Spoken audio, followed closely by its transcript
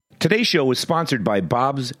Today's show is sponsored by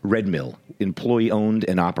Bob's Red Mill, employee-owned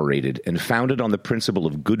and operated, and founded on the principle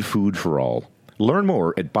of good food for all. Learn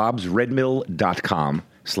more at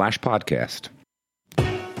bobsredmill.com/podcast.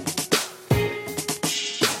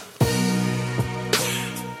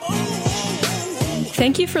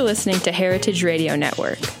 Thank you for listening to Heritage Radio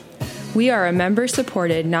Network. We are a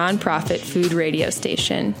member-supported, nonprofit food radio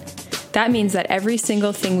station. That means that every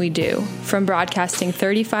single thing we do, from broadcasting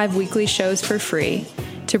 35 weekly shows for free,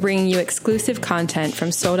 to bringing you exclusive content from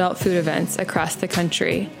sold-out food events across the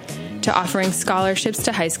country, to offering scholarships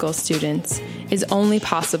to high school students, is only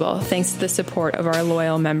possible thanks to the support of our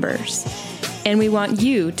loyal members. And we want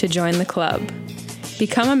you to join the club.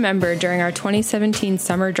 Become a member during our 2017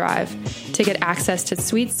 summer drive to get access to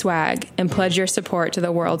sweet swag and pledge your support to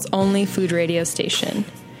the world's only food radio station.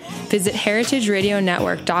 Visit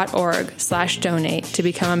heritageradionetwork.org/donate to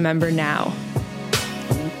become a member now.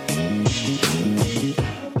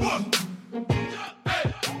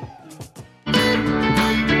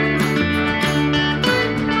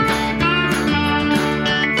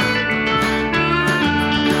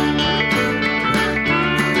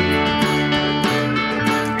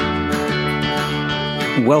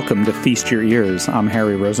 Welcome to Feast Your Ears. I'm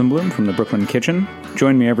Harry Rosenblum from the Brooklyn Kitchen.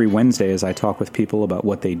 Join me every Wednesday as I talk with people about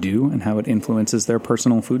what they do and how it influences their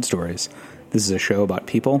personal food stories. This is a show about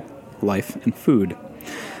people, life, and food.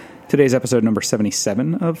 Today's episode number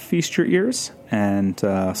 77 of Feast Your Ears, and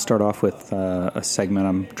start off with a segment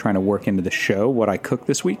I'm trying to work into the show, what I cooked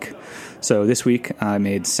this week. So this week I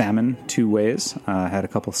made salmon two ways. I had a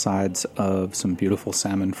couple sides of some beautiful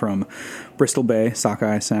salmon from Bristol Bay,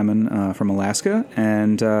 sockeye salmon from Alaska,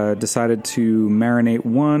 and decided to marinate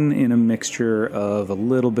one in a mixture of a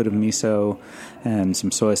little bit of miso and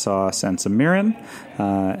some soy sauce and some mirin,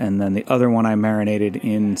 and then the other one I marinated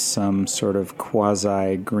in some sort of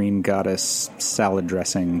quasi-green goddess salad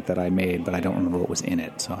dressing that I made, but I don't remember what was in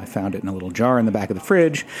it. So I found it in a little jar in the back of the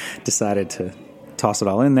fridge, decided to toss it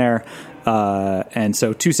all in there. And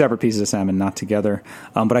so two separate pieces of salmon, not together.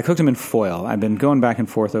 But I cooked them in foil. I've been going back and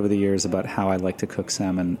forth over the years about how I like to cook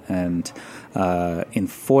salmon. And in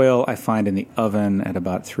foil, I find in the oven at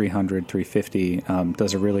about 300, 350,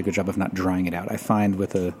 does a really good job of not drying it out. I find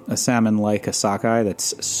with a salmon like a sockeye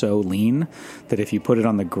that's so lean that if you put it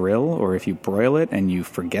on the grill or if you broil it and you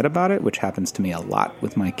forget about it, which happens to me a lot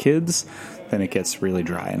with my kids, then it gets really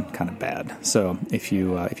dry and kind of bad. So if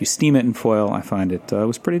you steam it in foil, I find it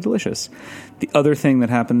was pretty delicious. The other thing that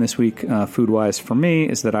happened this week, food-wise for me,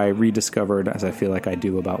 is that I rediscovered, as I feel like I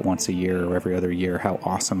do about once a year or every other year, how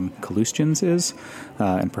awesome Kalustyan's is.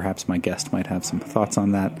 And perhaps my guest might have some thoughts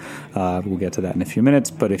on that. We'll get to that in a few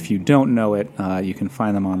minutes. But if you don't know it, you can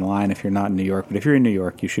find them online if you're not in New York. But if you're in New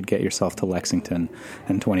York, you should get yourself to Lexington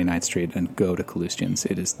and 29th Street and go to Kalustyan's.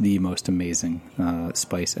 It is the most amazing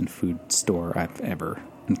spice and food store I've ever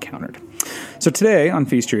encountered. So today on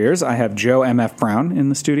Feast Your Ears, I have Joe M.F. Brown in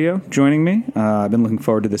the studio joining me. I've been looking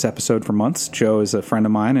forward to this episode for months. Joe is a friend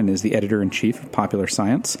of mine and is the editor-in-chief of Popular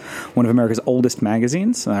Science, one of America's oldest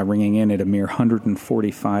magazines, ringing in at a mere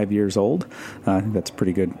 145 years old. I think that's a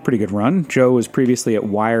pretty good run. Joe was previously at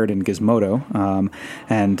Wired and Gizmodo,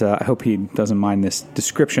 and I hope he doesn't mind this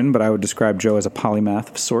description, but I would describe Joe as a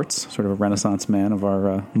polymath of sorts, sort of a Renaissance man of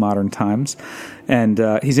our modern times. And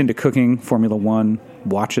he's into cooking, Formula One,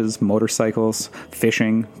 watches, motorcycles,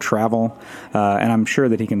 fishing, travel, and I'm sure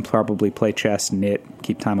that he can probably play chess, knit,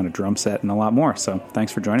 keep time on a drum set, and a lot more. So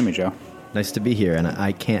thanks for joining me, Joe. Nice to be here, and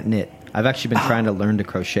I can't knit. I've actually been trying to learn to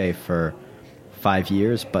crochet for 5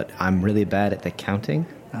 years, but I'm really bad at the counting.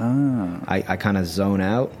 I kind of zone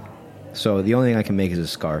out, so the only thing I can make is a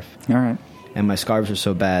scarf. All right. And my scarves are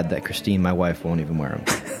so bad that Christine, my wife, won't even wear them.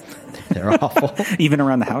 They're awful. Even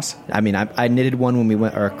around the house? I mean, I knitted one when we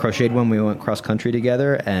went, or crocheted one when we went cross-country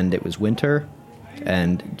together, and it was winter,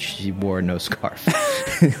 and she wore no scarf.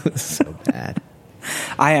 It was so bad.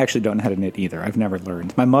 I actually don't know how to knit either. I've never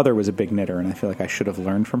learned. My mother was a big knitter, and I feel like I should have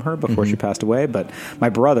learned from her before she passed away, but my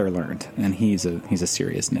brother learned, and he's a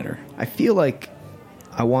serious knitter. I feel like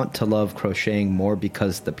I want to love crocheting more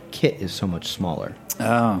because the kit is so much smaller.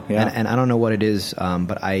 Oh, yeah. And I don't know what it is,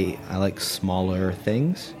 but I like smaller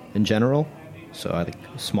things in general. So I like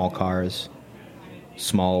small cars,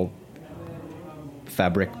 small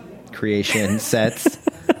fabric creation sets.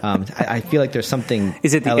 I feel like there's something.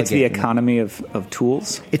 Is it it's the economy of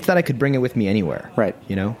tools? It's that I could bring it with me anywhere. Right.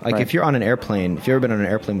 You know, like if you're on an airplane, if you've ever been on an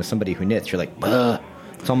airplane with somebody who knits, you're like, ugh.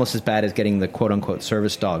 It's almost as bad as getting the quote-unquote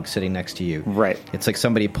service dog sitting next to you. Right. It's like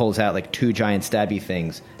somebody pulls out like two giant stabby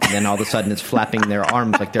things, and then all of a sudden it's flapping their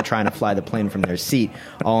arms like they're trying to fly the plane from their seat,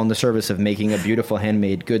 all in the service of making a beautiful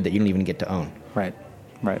handmade good that you don't even get to own. Right.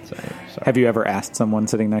 Right. So, sorry. Have you ever asked someone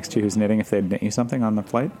sitting next to you who's knitting if they'd knit you something on the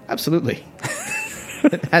flight? Absolutely.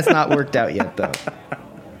 It has not worked out yet, though.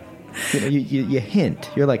 You hint.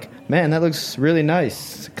 You're like, man, that looks really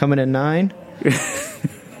nice. Coming at 9?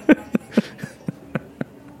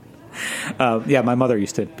 Yeah, my mother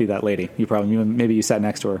used to be that lady. Maybe you sat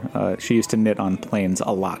next to her. She used to knit on planes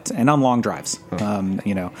a lot and on long drives.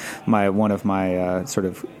 One of my sort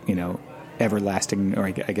of everlasting, or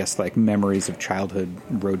I guess like memories of childhood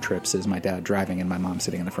road trips is my dad driving and my mom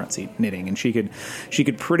sitting in the front seat knitting, and she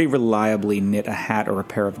could pretty reliably knit a hat or a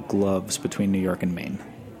pair of gloves between New York and Maine.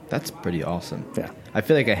 That's pretty awesome. Yeah, I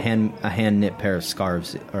feel like a hand knit pair of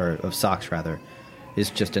scarves, or of socks rather, is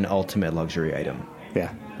just an ultimate luxury item.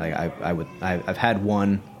 yeah. Like I've had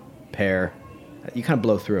one pair. You kind of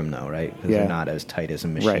blow through them though, right? Because they're not as tight as a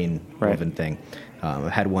machine woven thing. I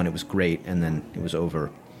had one; it was great, and then it was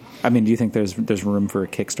over. I mean, do you think there's room for a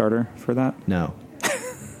Kickstarter for that? No.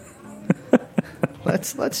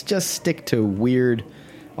 Let's just stick to weird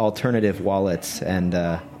alternative wallets and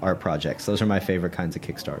art projects. Those are my favorite kinds of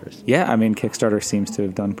Kickstarters. Yeah, I mean, Kickstarter seems to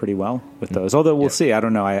have done pretty well with those. Although we'll see. I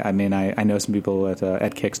don't know. I mean, I know some people at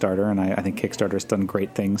Kickstarter, and I think Kickstarter's done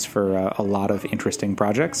great things for a lot of interesting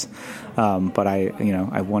projects. But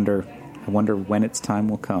I wonder when its time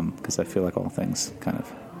will come, because I feel like all things kind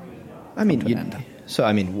of.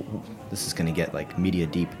 This is going to get like media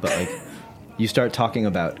deep, but like you start talking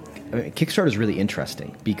about Kickstarter is really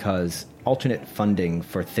interesting because alternate funding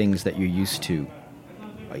for things that you're used to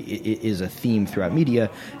is a theme throughout media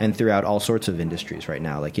and throughout all sorts of industries right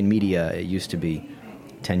now. Like in media, it used to be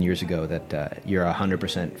 10 years ago that you're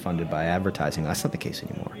 100% funded by advertising. That's not the case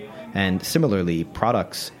anymore. And similarly,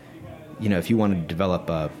 products, if you want to develop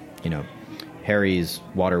Harry's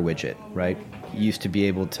water widget, right? You used to be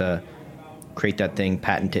able to create that thing,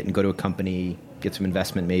 patent it, and go to a company, get some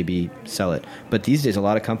investment, maybe sell it. But these days, a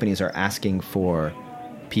lot of companies are asking for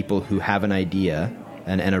people who have an idea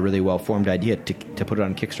and a really well-formed idea to put it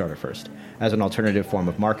on Kickstarter first as an alternative form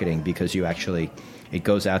of marketing, because it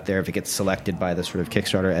goes out there. If it gets selected by the sort of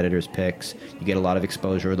Kickstarter editors' picks, you get a lot of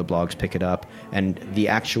exposure, the blogs pick it up, and the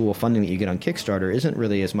actual funding that you get on Kickstarter isn't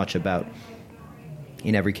really as much about,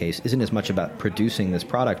 in every case, isn't as much about producing this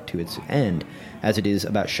product to its end as it is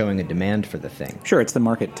about showing a demand for the thing. Sure, it's the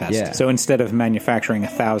market test. Yeah. So instead of manufacturing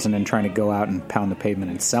 1,000 and trying to go out and pound the pavement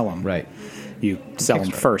and sell them, right, you sell them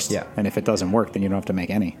first. Yeah. And if it doesn't work, then you don't have to make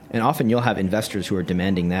any. And often you'll have investors who are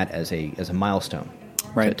demanding that as a milestone,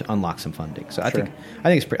 right, to unlock some funding. So I Sure. think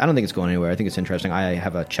I don't think it's going anywhere. I think it's interesting. I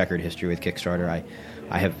have a checkered history with Kickstarter.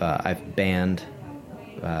 I've banned.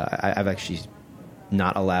 I've actually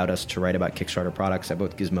not allowed us to write about Kickstarter products at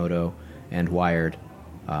both Gizmodo and Wired.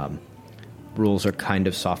 Rules are kind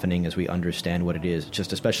of softening as we understand what it is,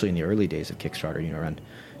 just especially in the early days of Kickstarter, around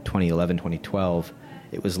 2011, 2012.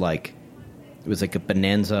 It was like a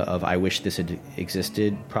bonanza of I wish this had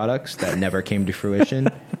existed products that never came to fruition.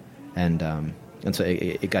 And so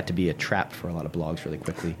it got to be a trap for a lot of blogs really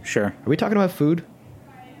quickly. Sure. Are we talking about food?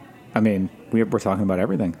 I mean, we're talking about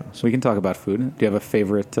everything. So we can talk about food. Do you have a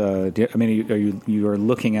favorite? You are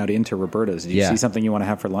looking out into Roberta's. Do you see something you want to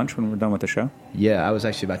have for lunch when we're done with the show? Yeah, I was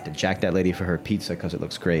actually about to jack that lady for her pizza because it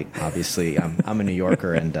looks great. Obviously, I'm a New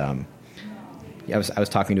Yorker, and I was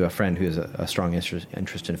talking to a friend who has a strong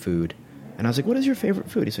interest in food, and I was like, "What is your favorite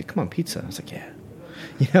food?" He's like, "Come on, pizza." I was like, "Yeah."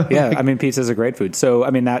 Yeah, I mean, pizza is a great food. So,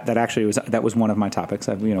 I mean, that actually was one of my topics.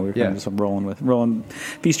 We were kind of just rolling.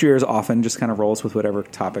 Feast Your Ears often just kind of rolls with whatever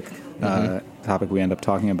topic we end up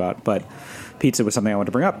talking about. But pizza was something I wanted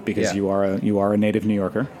to bring up because you are a native New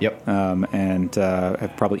Yorker. Yep. And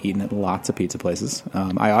have probably eaten at lots of pizza places.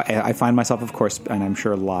 I find myself, of course, and I'm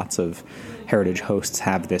sure lots of Heritage hosts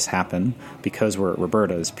have this happen because we're at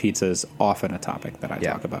Roberta's. Pizza is often a topic that I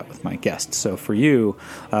talk about with my guests. So for you,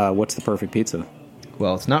 what's the perfect pizza?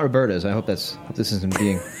 Well, it's not Roberta's. I hope this isn't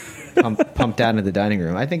being pumped out into the dining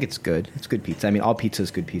room. I think it's good. It's good pizza. I mean, all pizza is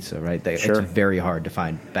good pizza, right? Sure. It's very hard to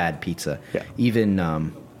find bad pizza. Yeah. Even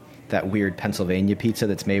that weird Pennsylvania pizza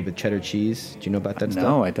that's made with cheddar cheese. Do you know about that stuff?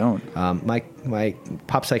 No, I don't. My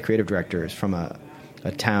PopSci creative director is from a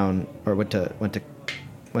town, or went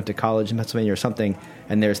to college in Pennsylvania or something,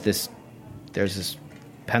 and there's this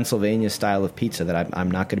Pennsylvania style of pizza that I'm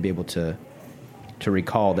not going to be able to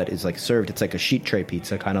recall, that is like served. It's like a sheet tray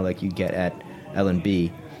pizza, kind of like you get at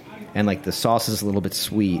L&B, and like the sauce is a little bit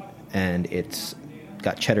sweet, and it's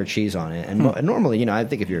got cheddar cheese on it. And normally, I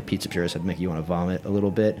think if you're a pizza purist, it'd make you want to vomit a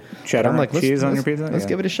little bit. Cheddar I'm like, cheese on your pizza? Let's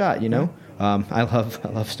give it a shot. I love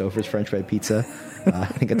Stouffer's French fried pizza. I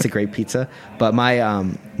think it's a great pizza. But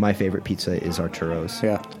my favorite pizza is Arturo's.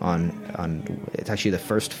 Yeah. On it's actually the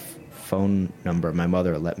first phone number my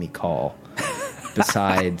mother let me call.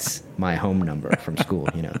 besides my home number from school,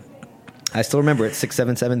 you know. I still remember it's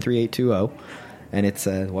 677-3820, and it's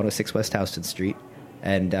 106 West Houston Street.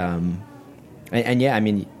 And yeah, I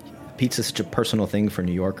mean, pizza's such a personal thing for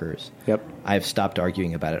New Yorkers. Yep. I've stopped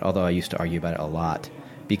arguing about it, although I used to argue about it a lot,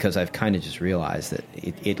 because I've kind of just realized that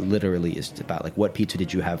it literally is about, like, what pizza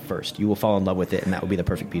did you have first? You will fall in love with it, and that will be the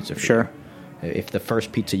perfect pizza for Sure. you. If the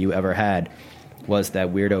first pizza you ever had was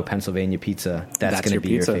that weirdo Pennsylvania pizza, that's going to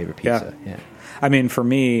be pizza. your favorite pizza. Yeah. I mean, for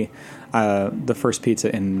me, the first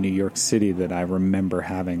pizza in New York City that I remember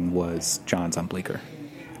having was John's on Bleecker.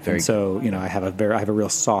 Very So, you know, I have a real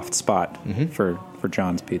soft spot for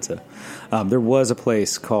John's Pizza. There was a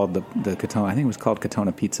place called the Katona, I think it was called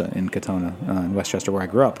Katona Pizza in Katona, in Westchester, where I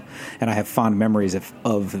grew up, and I have fond memories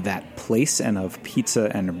of that place and of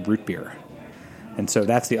pizza and root beer. And so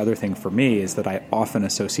that's the other thing for me, is that I often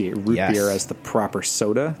associate root beer as the proper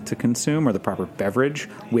soda to consume, or the proper beverage,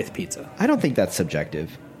 with pizza. I don't think that's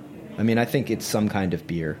subjective. I mean, I think it's some kind of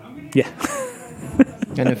beer. Yeah.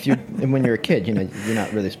 And when you're a kid, you know, you're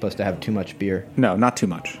not really supposed to have too much beer. No, not too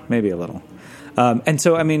much. Maybe a little. And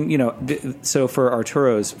so, I mean, you know, so for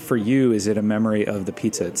Arturo's, for you, is it a memory of the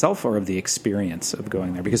pizza itself or of the experience of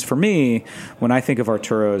going there? Because for me, when I think of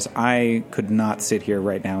Arturo's, I could not sit here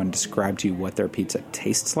right now and describe to you what their pizza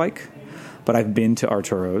tastes like. But I've been to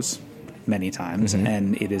Arturo's many times,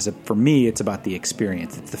 and it is for me, it's about the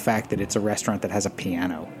experience. It's the fact that it's a restaurant that has a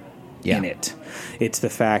piano in it. It's the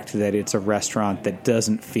fact that it's a restaurant that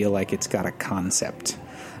doesn't feel like it's got a concept.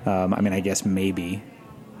 I mean, I guess maybe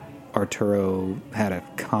Arturo had a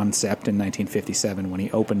concept in 1957 when he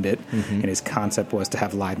opened it, and his concept was to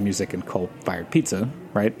have live music and coal-fired pizza,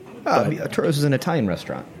 right? Arturo's is an Italian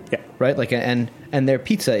restaurant. Yeah. Right? Like, and their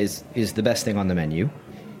pizza is the best thing on the menu,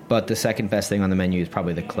 but the second best thing on the menu is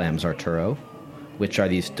probably the Clams Arturo, which are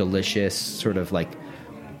these delicious sort of like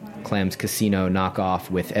Clams Casino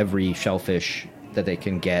knockoff with every shellfish that they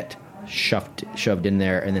can get shoved in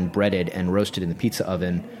there, and then breaded and roasted in the pizza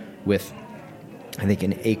oven with, I think,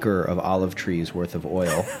 an acre of olive trees worth of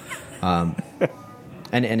oil. And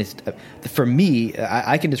it's, for me,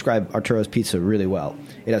 I can describe Arturo's pizza really well.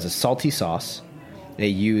 It has a salty sauce. They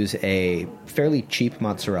use a fairly cheap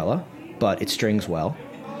mozzarella, but it strings well.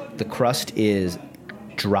 The crust is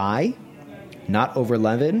dry, not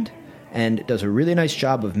over-leavened, and does a really nice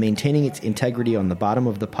job of maintaining its integrity on the bottom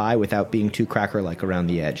of the pie without being too cracker-like around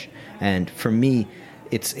the edge. And for me,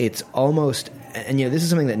 it's almost... And, you know, this is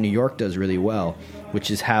something that New York does really well,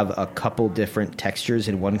 which is have a couple different textures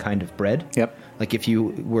in one kind of bread. Yep. Like if you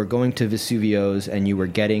were going to Vesuvio's and you were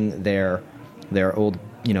getting their old,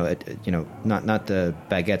 not the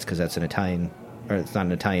baguettes, because that's an Italian, or it's not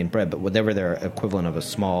an Italian bread, but whatever their equivalent of a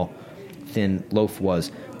small, thin loaf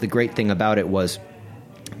was, the great thing about it was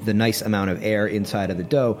the nice amount of air inside of the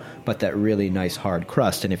dough, but that really nice hard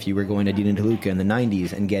crust. And if you were going to Dina DeLuca in the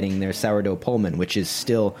 90s and getting their sourdough Pullman, which is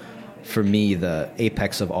still, for me, the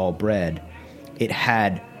apex of all bread, it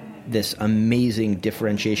had this amazing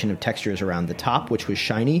differentiation of textures around the top, which was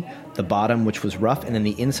shiny, the bottom, which was rough, and then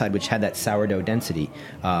the inside, which had that sourdough density.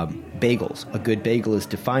 Bagels. A good bagel is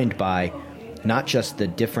defined by not just the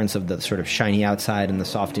difference of the sort of shiny outside and the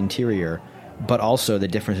soft interior, but also the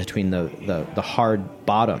difference between the hard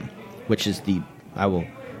bottom, which is I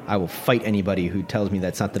will fight anybody who tells me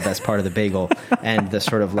that's not the best part of the bagel, and the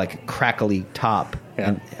sort of like crackly top.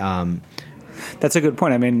 Yeah. And, that's a good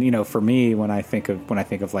point. I mean, you know, for me, when I think of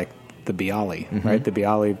like the Bialy, right? The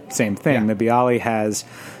Bialy, same thing. Yeah. The Bialy has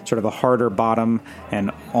sort of a harder bottom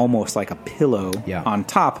and almost like a pillow on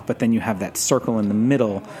top, but then you have that circle in the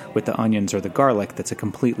middle with the onions or the garlic that's a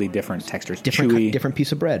completely different texture. It's chewy. Different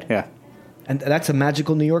piece of bread. Yeah. And that's a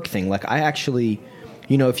magical New York thing. Like, I actually,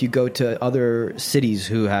 you know, if you go to other cities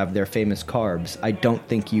who have their famous carbs, I don't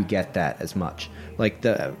think you get that as much. Like,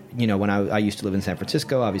 when I used to live in San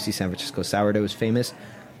Francisco, obviously San Francisco sourdough is famous.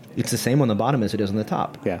 It's the same on the bottom as it is on the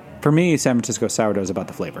top. Yeah. For me, San Francisco sourdough is about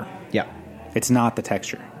the flavor. Yeah. It's not the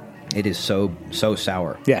texture. It is so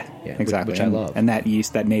sour. Yeah, exactly. Which I love. And that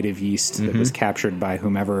yeast, that native yeast that was captured by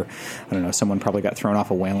whomever, I don't know, someone probably got thrown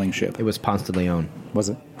off a whaling ship. It was Ponce de Leon. Was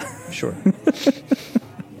it? Sure.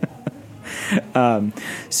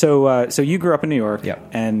 So you grew up in New York, yeah,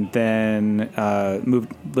 and then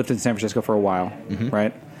lived in San Francisco for a while,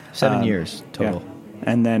 right? 7 years total. Yeah.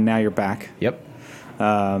 And then now you're back. Yep.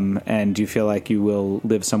 And do you feel like you will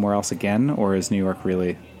live somewhere else again, or is New York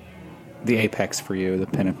really the apex for you, the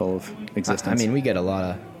pinnacle of existence? I mean, we get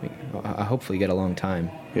I hopefully get a long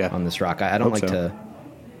time on this rock. I don't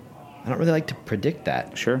really like to predict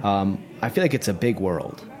that. Sure. I feel like it's a big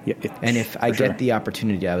world. Yeah, and if I get the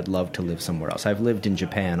opportunity, I would love to live somewhere else. I've lived in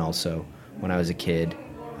Japan also when I was a kid.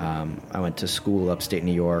 I went to school upstate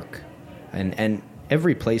New York, and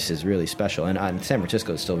every place is really special. And San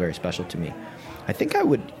Francisco is still very special to me. I think I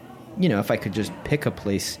would, if I could just pick a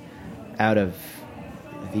place out of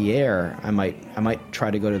the air, I might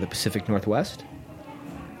try to go to the Pacific Northwest.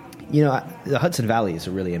 The Hudson Valley is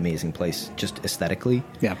a really amazing place, just aesthetically.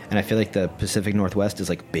 Yeah. And I feel like the Pacific Northwest is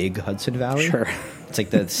like big Hudson Valley. Sure. It's like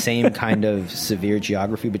the same kind of severe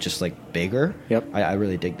geography, but just like bigger. Yep. I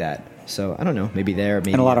really dig that. So I don't know, maybe there,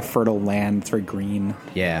 maybe. And a lot of fertile land. It's very green.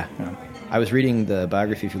 Yeah. I was reading the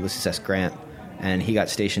biography of Ulysses S. Grant, and he got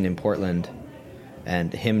stationed in Portland,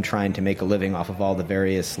 and him trying to make a living off of all the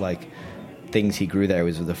various things he grew there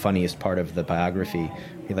was the funniest part of the biography.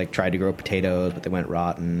 He tried to grow potatoes, but they went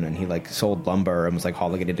rotten, and he sold lumber and was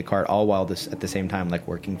hauling it into cart, all while at the same time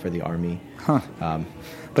working for the army. Huh.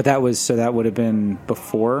 But that would have been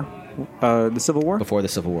before the Civil War? Before the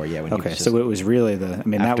Civil War, yeah. Okay, so it was really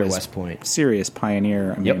that was West Point. Serious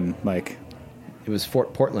pioneer. I mean, it was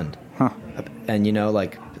Fort Portland. Huh. And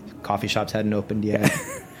coffee shops hadn't opened yet.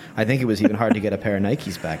 I think it was even hard to get a pair of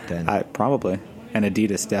Nikes back then. Probably. And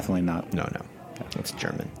Adidas, definitely not. No. It's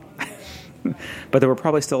German. But there were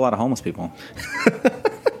probably still a lot of homeless people.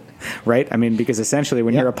 Right? I mean, because essentially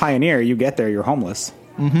when you're a pioneer, you get there, you're homeless.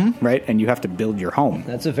 Mm-hmm. Right? And you have to build your home.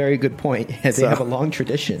 That's a very good point. They have a long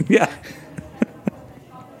tradition. Yeah.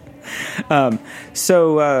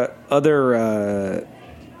 So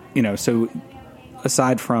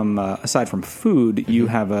aside from food, mm-hmm. you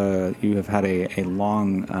have had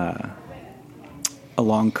a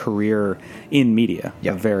long career in media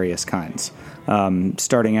of various kinds,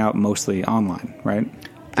 starting out mostly online, right?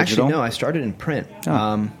 Digital? Actually, no, I started in print.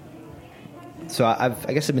 Oh. So I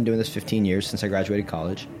guess I've been doing this 15 years since I graduated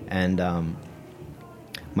college, and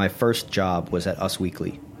my first job was at Us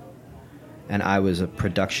Weekly, and I was a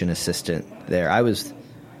production assistant there.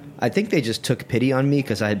 I think they just took pity on me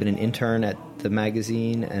because I had been an intern at the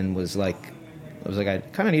magazine and I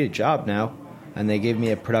kind of need a job now. And they gave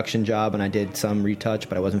me a production job, and I did some retouch,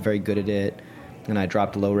 but I wasn't very good at it. And I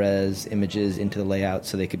dropped low-res images into the layout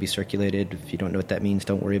so they could be circulated. If you don't know what that means,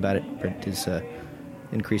 don't worry about it. Print is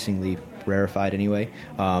increasingly rarefied anyway.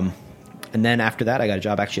 And then after that, I got a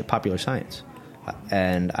job actually at Popular Science.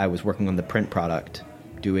 And I was working on the print product,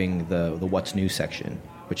 doing the What's New section,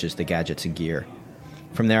 which is the gadgets and gear.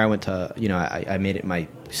 From there, I went to, I made it my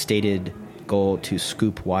stated goal to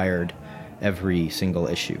scoop Wired every single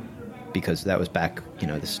issue, because that was back,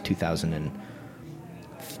 this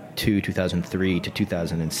 2002, 2003 to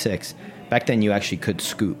 2006. Back then, you actually could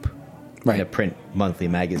scoop in a print monthly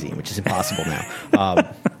magazine, which is impossible now.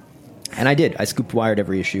 And I did. I scooped Wired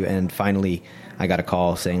every issue, and finally, I got a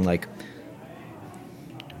call saying,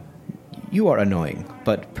 you are annoying,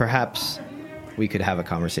 but perhaps we could have a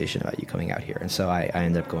conversation about you coming out here. And so I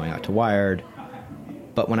ended up going out to Wired.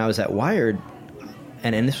 But when I was at Wired,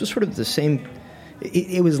 and this was sort of the same...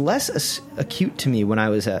 It was less acute to me when I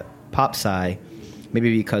was at PopSci,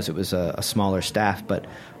 maybe because it was a smaller staff, but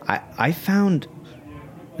I found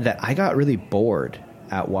that I got really bored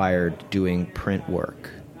at Wired doing print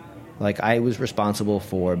work. I was responsible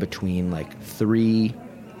for between 3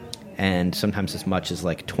 and sometimes as much as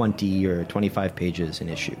 20 or 25 pages an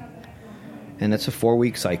issue. And that's a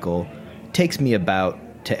 4-week cycle. It takes me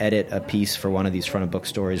to edit a piece for one of these front of book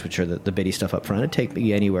stories, which are the bitty stuff up front. It takes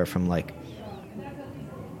me anywhere from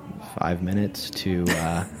 5 minutes to,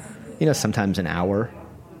 sometimes an hour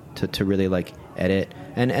to really edit.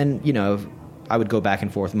 And I would go back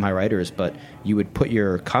and forth with my writers, but you would put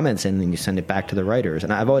your comments in and you send it back to the writers.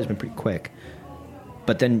 And I've always been pretty quick.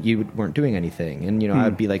 But then you weren't doing anything. And, I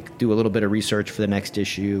would be do a little bit of research for the next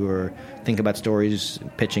issue or think about stories,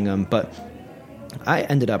 pitching them. But I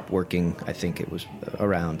ended up working, I think it was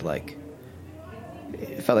around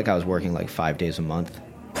it felt like I was working 5 days a month.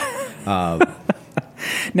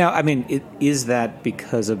 Now, I mean, is that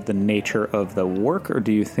because of the nature of the work, or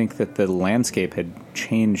do you think that the landscape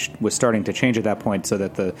was starting to change at that point, so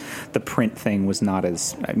that the print thing was not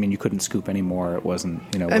as, you couldn't scoop anymore? It wasn't,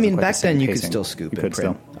 back then you could still scoop in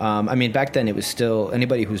print. Back then it was still,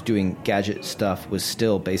 anybody who's doing gadget stuff was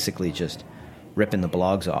still basically just ripping the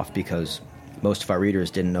blogs off, because most of our readers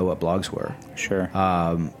didn't know what blogs were. Sure.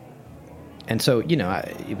 And so,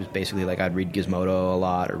 it was basically I'd read Gizmodo a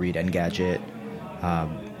lot or read Engadget.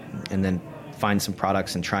 And then find some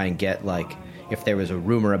products and try and get if there was a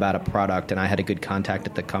rumor about a product and I had a good contact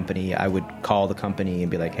at the company, I would call the company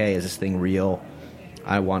and be like, hey, is this thing real?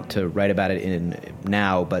 I want to write about it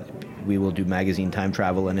now, but we will do magazine time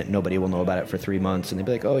travel in it. Nobody will know about it for 3 months. And they'd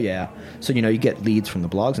be like, oh yeah. So, you get leads from the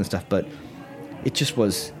blogs and stuff, but it just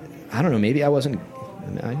was, I don't know, maybe I wasn't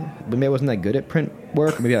maybe I wasn't that good at print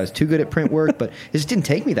work. Maybe I was too good at print work, but it just didn't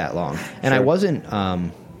take me that long. And I wasn't,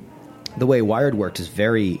 the way Wired worked is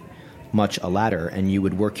very much a ladder, and you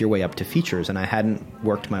would work your way up to features. And I hadn't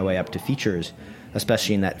worked my way up to features,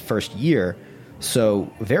 especially in that first year.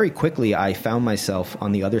 So very quickly, I found myself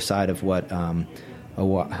on the other side of what a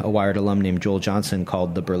Wired alum named Joel Johnson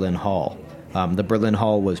called the Berlin Hall. The Berlin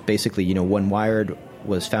Hall was basically, when Wired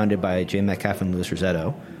was founded by Jay Metcalf and Louis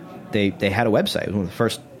Rosetto, they had a website. It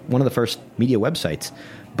was one of the first media websites.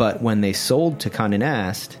 But when they sold to Condé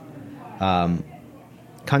Nast, Condé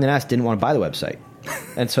Nast didn't want to buy the website.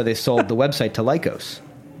 And so they sold the website to Lycos.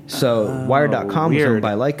 So Wired.com was owned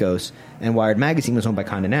by Lycos, and Wired Magazine was owned by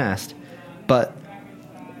Condé Nast. But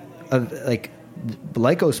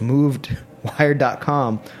Lycos moved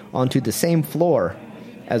Wired.com onto the same floor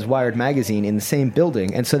as Wired Magazine in the same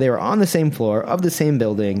building. And so they were on the same floor of the same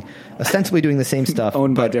building, ostensibly doing the same stuff,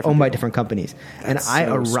 owned by different companies. That's and I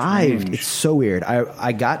so arrived, strange. it's so weird.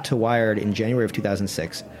 I got to Wired in January of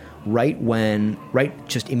 2006,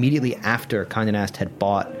 just immediately after Condé Nast had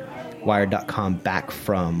bought Wired.com back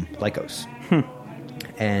from Lycos.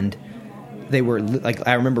 And they were,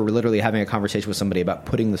 I remember literally having a conversation with somebody about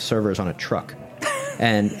putting the servers on a truck.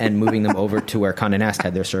 And moving them over to where Condé Nast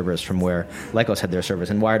had their servers from where Lycos had their servers.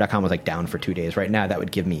 And Wired.com was down for 2 days. Right now, that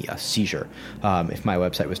would give me a seizure if my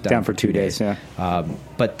website was down for 2 days. Yeah.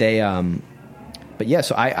 But yeah,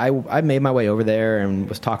 so I made my way over there and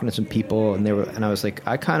was talking to some people, and I was like,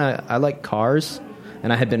 I like cars,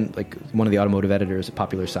 and I had been one of the automotive editors at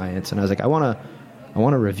Popular Science, and I was like, I want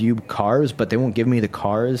to review cars, but they won't give me the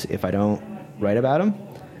cars if I don't write about them,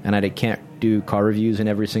 and I can't do car reviews in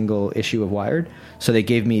every single issue of Wired. So they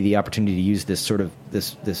gave me the opportunity to use this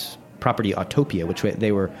this property Autopia, which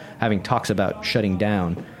they were having talks about shutting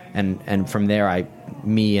down. And from there,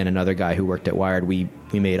 me and another guy who worked at Wired, we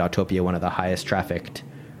made Autopia one of the highest trafficked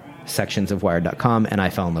sections of Wired.com, and I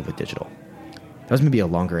fell in love with digital. That was maybe a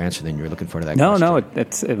longer answer than you were looking for to that question. No,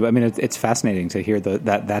 it's fascinating to hear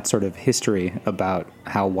that sort of history about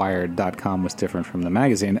how Wired.com was different from the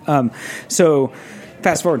magazine. So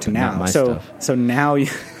fast forward to now. So now you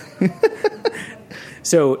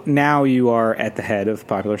So now you are at the head of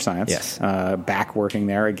Popular Science. Yes. Back working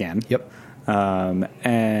there again. Yep.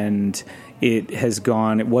 And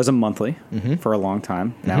it was a monthly for a long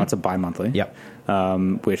time. Now it's a bi-monthly. Yep.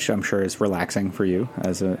 Which I'm sure is relaxing for you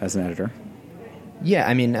as an editor. Yeah,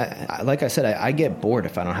 I mean, like I said, I get bored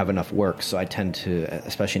if I don't have enough work, so I tend to,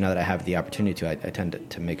 especially now that I have the opportunity to, I tend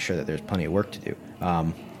to make sure that there's plenty of work to do.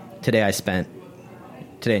 Today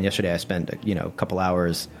and yesterday I spent a couple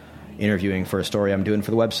hours interviewing for a story I'm doing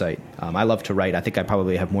for the website. I love to write. I think I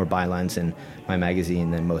probably have more bylines in my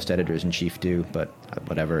magazine than most editors-in-chief do, but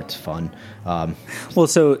whatever, it's fun.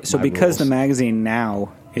 So because the magazine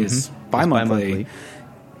now is bi-monthly,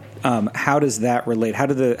 how does that relate? How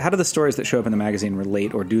do the stories that show up in the magazine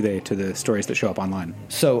relate, or do they, to the stories that show up online?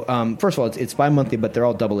 So first of all, it's bi-monthly, but they're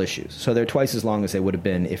all double issues. So they're twice as long as they would have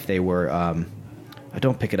been if they were... I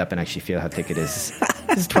don't pick it up and actually feel how thick it is.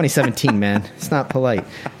 This is 2017, man. It's not polite.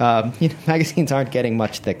 Magazines aren't getting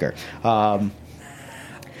much thicker.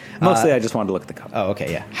 Mostly I just wanted to look at the cover. Oh,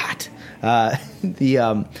 okay, yeah. Hot.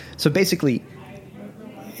 So basically,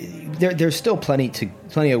 there's still plenty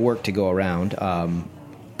of work to go around.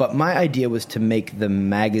 But my idea was to make the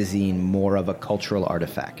magazine more of a cultural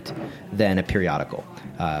artifact than a periodical.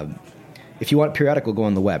 If you want a periodical, go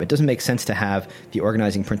on the web. It doesn't make sense to have the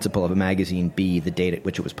organizing principle of a magazine be the date at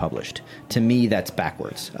which it was published. To me, that's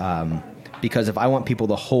backwards. Because if I want people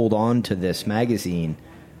to hold on to this magazine,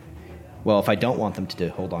 well, if I don't want them to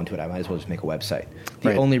hold on to it, I might as well just make a website.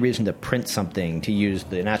 The only reason to print something, to use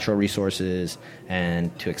the natural resources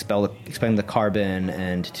and to expend the carbon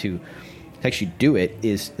and to actually do it,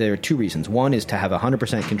 is there are two reasons. One is to have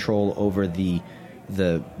 100% control over the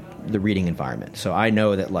reading environment. So I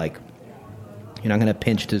know that you're not going to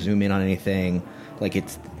pinch to zoom in on anything.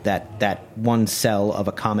 It's that one cell of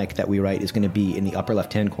a comic that we write is going to be in the upper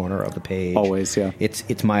left-hand corner of the page. Always, yeah.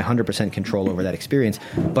 It's my 100% control over that experience.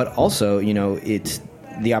 But also, it's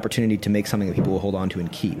the opportunity to make something that people will hold on to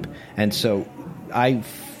and keep. And so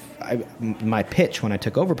my pitch when I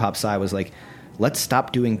took over PopSci was let's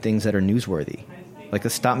stop doing things that are newsworthy.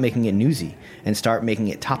 Let's stop making it newsy and start making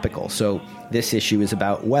it topical. So this issue is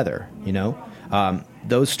about weather,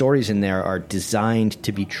 those stories in there are designed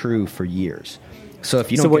to be true for years. So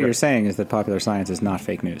if you don't, what you're saying is that Popular Science is not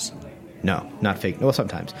fake news. No, not fake. Well,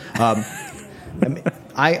 sometimes.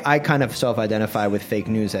 I kind of self-identify with fake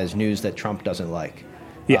news as news that Trump doesn't like.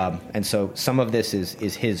 Yeah. And so some of this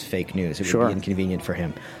is his fake news. It would be inconvenient for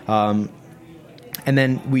him. And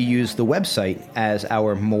then we use the website as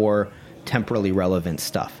our more temporally relevant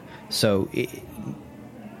stuff. So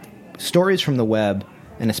stories from the web,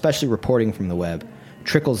 and especially reporting from the web,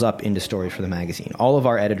 trickles up into stories for the magazine. All of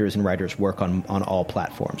our editors and writers work on all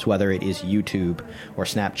platforms, whether it is YouTube or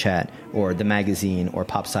Snapchat or the magazine or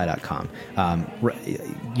popsci.com.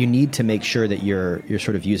 You need to make sure that you're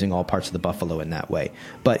sort of using all parts of the buffalo in that way.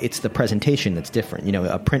 But it's the presentation that's different. You know,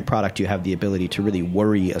 a print product, you have the ability to really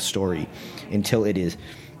worry a story until it is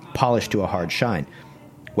polished to a hard shine.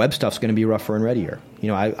 Web stuff's going to be rougher and readier. You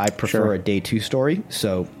know, I prefer a day two story,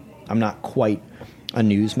 so I'm not quite a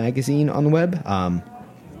news magazine on the web.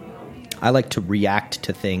 I like to react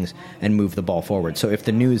to things and move the ball forward. So if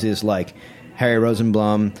the news is like Harry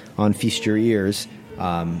Rosenblum on Feast Your Ears,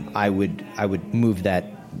 I would move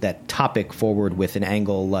that topic forward with an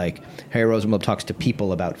angle like Harry Rosenblum talks to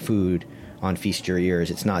people about food on Feast Your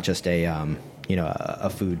Ears. It's not just a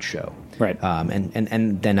food show. Right.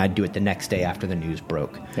 And then I'd do it the next day after the news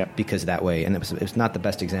broke. Yep. Because that way, and it was not the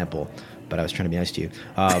best example, but I was trying to be nice to you.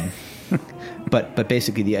 But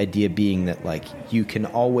basically the idea being that like you can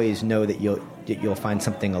always know that you'll find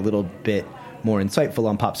something a little bit more insightful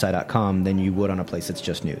on popsci.com than you would on a place that's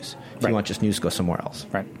just news. If you want just news, go somewhere else.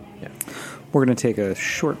 Right. Yeah. We're going to take a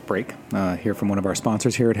short break, hear from one of our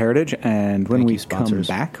sponsors here at Heritage, and when we come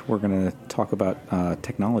back, we're going to talk about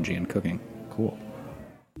technology and cooking. Cool.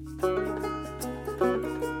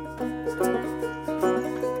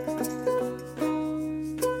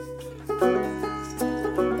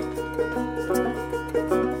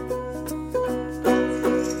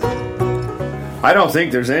 I don't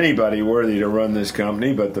think there's anybody worthy to run this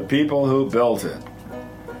company but the people who built it.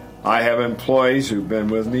 I have employees who've been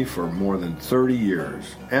with me for more than 30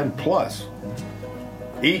 years, and plus.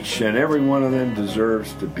 Each and every one of them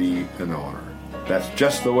deserves to be an owner. That's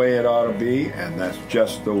just the way it ought to be, and that's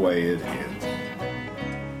just the way it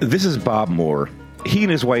is. This is Bob Moore. He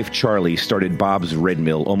and his wife Charlie started Bob's Red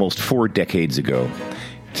Mill almost 4 decades ago.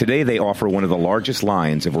 Today they offer one of the largest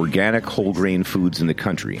lines of organic whole grain foods in the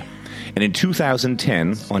country. And in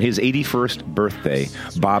 2010, on his 81st birthday,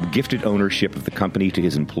 Bob gifted ownership of the company to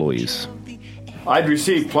his employees. I'd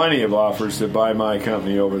received plenty of offers to buy my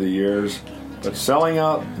company over the years, but selling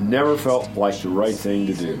out never felt like the right thing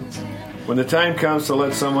to do. When the time comes to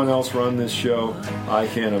let someone else run this show, I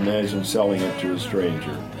can't imagine selling it to a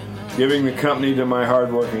stranger. Giving the company to my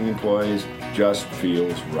hardworking employees just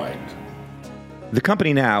feels right. The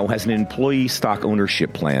company now has an employee stock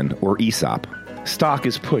ownership plan, or ESOP. Stock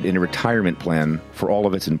is put in a retirement plan for all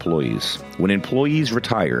of its employees. When employees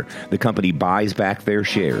retire, the company buys back their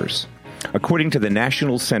shares. According to the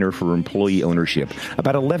National Center for Employee Ownership,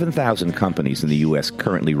 about 11,000 companies in the U.S.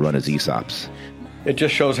 currently run as ESOPs. It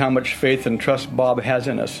just shows how much faith and trust Bob has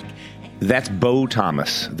in us. That's Bo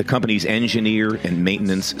Thomas, the company's engineer and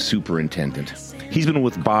maintenance superintendent. He's been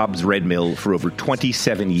with Bob's Red Mill for over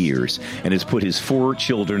 27 years and has put his 4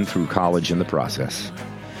 children through college in the process.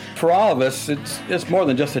 For all of us, it's more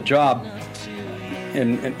than just a job.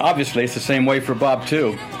 And obviously, it's the same way for Bob,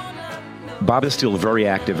 too. Bob is still very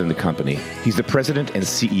active in the company. He's the president and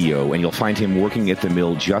CEO, and you'll find him working at the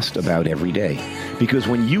mill just about every day. Because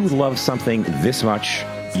when you love something this much,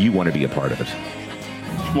 you want to be a part of it.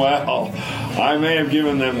 Well, I may have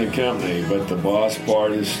given them the company, but the boss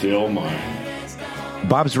part is still mine.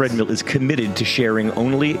 Bob's Red Mill is committed to sharing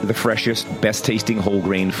only the freshest, best-tasting whole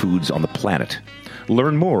grain foods on the planet.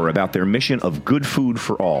 Learn more about their mission of good food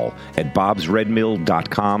for all at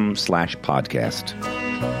bobsredmill.com/podcast.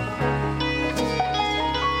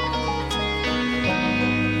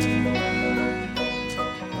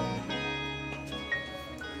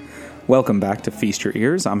 Welcome back to Feast Your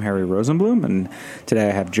Ears. I'm Harry Rosenblum, and today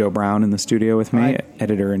I have Joe Brown in the studio with me,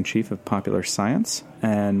 editor-in-chief of Popular Science.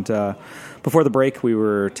 And before the break, we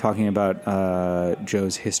were talking about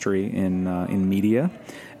Joe's history in media.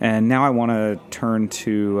 And now I want to turn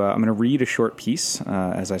to, I'm going to read a short piece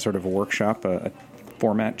as I sort of workshop a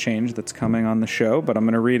format change that's coming on the show, but I'm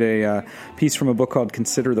going to read a piece from a book called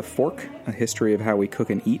Consider the Fork, A History of How We Cook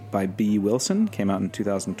and Eat by B. Wilson. Came out in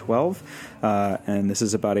 2012, and this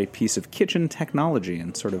is about a piece of kitchen technology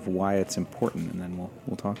and sort of why it's important, and then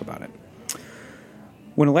we'll talk about it.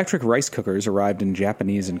 When electric rice cookers arrived in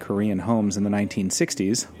Japanese and Korean homes in the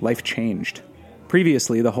 1960s, life changed.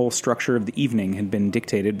 Previously, the whole structure of the evening had been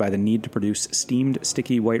dictated by the need to produce steamed,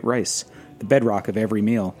 sticky white rice, the bedrock of every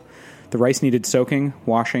meal. The rice needed soaking,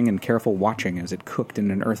 washing, and careful watching as it cooked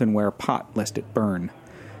in an earthenware pot lest it burn.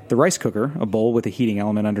 The rice cooker, a bowl with a heating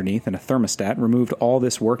element underneath and a thermostat, removed all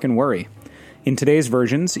this work and worry. In today's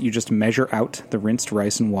versions, you just measure out the rinsed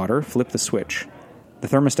rice and water, flip the switch. The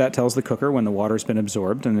thermostat tells the cooker when the water's been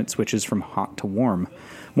absorbed, and it switches from hot to warm.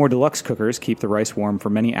 More deluxe cookers keep the rice warm for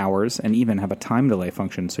many hours and even have a time delay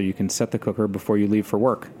function so you can set the cooker before you leave for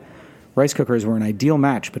work. Rice cookers were an ideal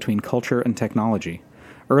match between culture and technology.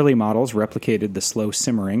 Early models replicated the slow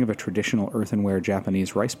simmering of a traditional earthenware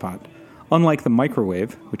Japanese rice pot. Unlike the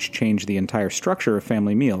microwave, which changed the entire structure of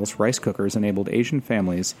family meals, rice cookers enabled Asian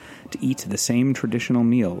families to eat the same traditional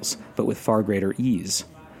meals, but with far greater ease.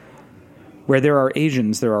 Where There Are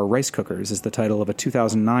Asians, There Are Rice Cookers is the title of a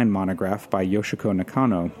 2009 monograph by Yoshiko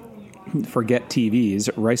Nakano. Forget TVs,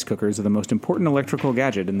 rice cookers are the most important electrical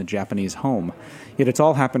gadget in the Japanese home. Yet it's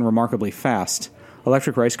all happened remarkably fast.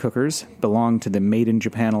 Electric rice cookers belong to the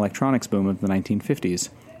made-in-Japan electronics boom of the 1950s.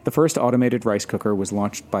 The first automated rice cooker was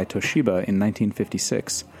launched by Toshiba in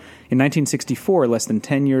 1956. In 1964, less than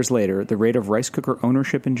 10 years later, the rate of rice cooker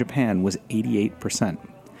ownership in Japan was 88%.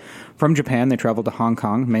 From Japan, they traveled to Hong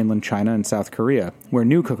Kong, mainland China, and South Korea, where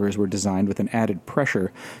new cookers were designed with an added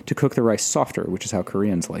pressure to cook the rice softer, which is how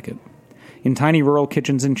Koreans like it. In tiny rural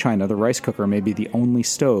kitchens in China, the rice cooker may be the only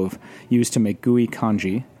stove used to make gooey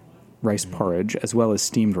congee, rice porridge, as well as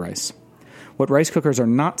steamed rice. What rice cookers are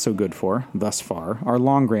not so good for, thus far, are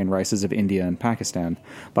long-grain rices of India and Pakistan.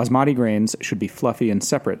 Basmati grains should be fluffy and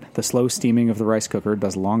separate. The slow steaming of the rice cooker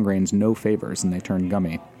does long grains no favors, and they turn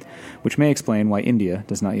gummy, which may explain why India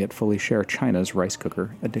does not yet fully share China's rice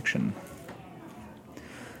cooker addiction.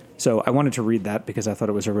 So I wanted to read that because I thought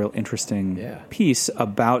it was a real interesting piece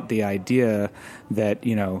about the idea that,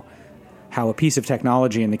 you know, how a piece of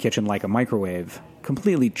technology in the kitchen like a microwave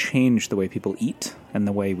completely changed the way people eat and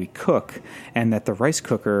the way we cook, and that the rice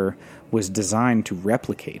cooker was designed to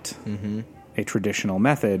replicate a traditional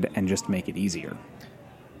method and just make it easier.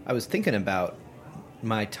 I was thinking about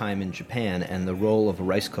my time in Japan and the role of a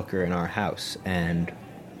rice cooker in our house, and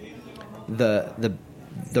the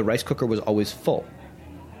rice cooker was always full.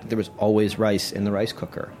 There was always rice in the rice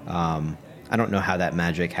cooker. I don't know how that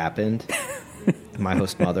magic happened. My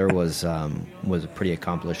host mother was a pretty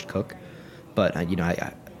accomplished cook, but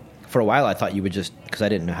I for a while I thought you would just, because I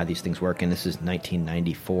didn't know how these things work, and this is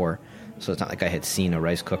 1994, so it's not like I had seen a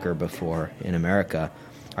rice cooker before in America.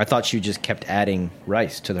 I thought she just kept adding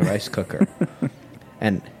rice to the rice cooker,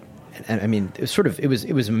 and I mean it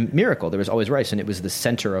was a miracle. There was always rice, and it was the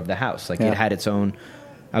center of the house. Like it had its own.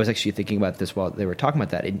 I was actually thinking about this while they were talking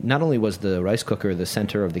about that. It, not only was the rice cooker the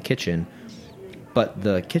center of the kitchen, but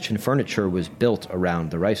the kitchen furniture was built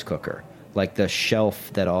around the rice cooker. Like the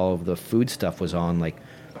shelf that all of the food stuff was on, like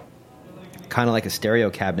kind of like a stereo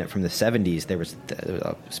cabinet from the 70s. There was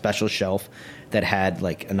a special shelf that had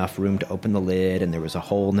like enough room to open the lid, and there was a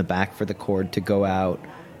hole in the back for the cord to go out,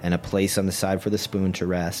 and a place on the side for the spoon to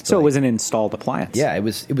rest. So it was an installed appliance. Yeah, it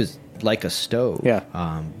was like a stove. Yeah.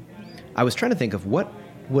 I was trying to think of what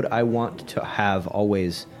would I want to have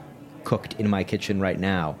always cooked in my kitchen right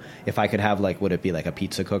now. If I could have, like, would it be like a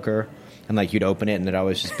pizza cooker? And like you'd open it and there'd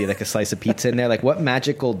always just be like a slice of pizza in there. Like what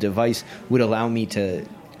magical device would allow me to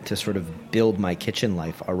sort of build my kitchen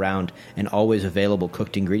life around an always available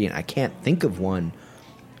cooked ingredient? I can't think of one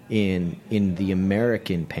in the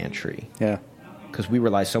American pantry. Yeah. Because we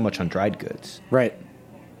rely so much on dried goods. Right.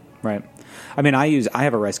 I mean, I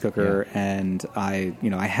have a rice cooker, and I've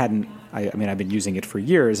been using it for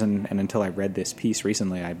years, and until I read this piece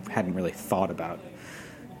recently, I hadn't really thought about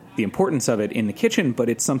the importance of it in the kitchen, but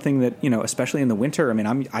it's something that, especially in the winter, I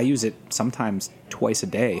mean, I use it sometimes twice a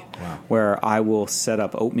day. Wow. Where I will set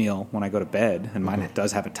up oatmeal when I go to bed, and mine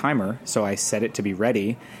does have a timer, so I set it to be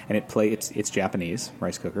ready, and it's Japanese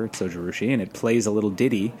rice cooker, it's sojurushi, and it plays a little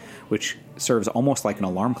ditty, which serves almost like an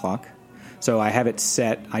alarm clock. So I have it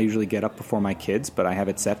set, I usually get up before my kids, but I have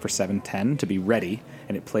it set for 7:10 to be ready,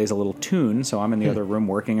 and it plays a little tune, so I'm in the other room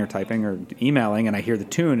working or typing or emailing, and I hear the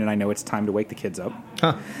tune, and I know it's time to wake the kids up.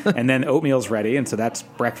 And then oatmeal's ready, and so that's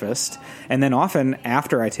breakfast. And then often,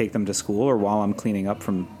 after I take them to school or while I'm cleaning up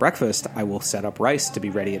from breakfast, I will set up rice to be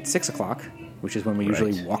ready at 6 o'clock, which is when we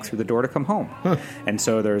usually walk through the door to come home. And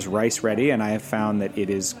so there's rice ready, and I have found that it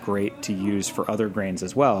is great to use for other grains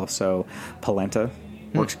as well. So polenta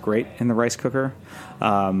works great in the rice cooker. There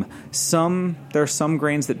are some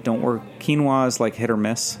grains that don't work. Quinoa is like hit or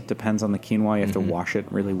miss. Depends on the quinoa. You have to wash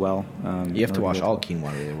it really well. You have to wash all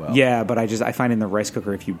quinoa really well. Yeah, but I find in the rice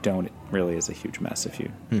cooker, if you don't, it really is a huge mess if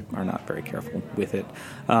you are not very careful with it.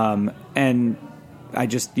 And I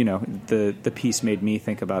just, the piece made me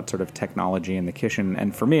think about sort of technology in the kitchen.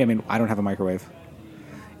 And for me, I mean, I don't have a microwave.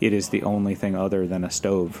 It is the only thing other than a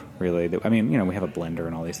stove, really. We have a blender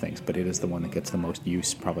and all these things, but it is the one that gets the most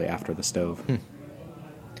use probably after the stove.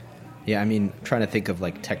 Yeah, I mean, I'm trying to think of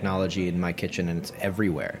like technology in my kitchen, and it's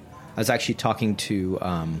everywhere. I was actually talking to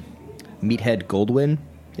Meathead Goldwyn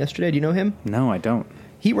yesterday. Do you know him? No, I don't.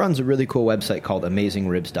 He runs a really cool website called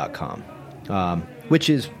AmazingRibs.com, which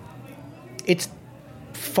it's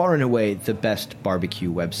far and away the best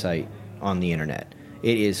barbecue website on the internet.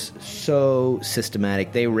 It is so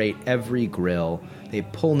systematic. They rate every grill. They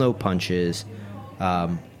pull no punches.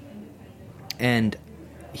 And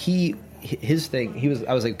his thing,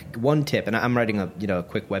 I was like, one tip, and I'm writing a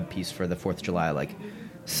quick web piece for the 4th of July, like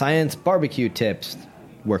science barbecue tips.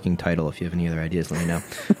 Working title. If you have any other ideas, let me know.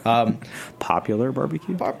 Popular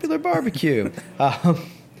barbecue? Popular barbecue.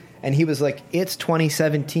 And he was like, it's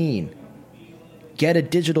 2017. Get a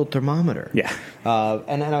digital thermometer. Yeah.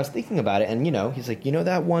 And I was thinking about it, and he's like,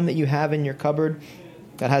 that one that you have in your cupboard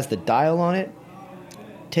that has the dial on it?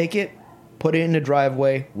 Take it, put it in the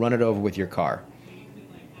driveway, run it over with your car.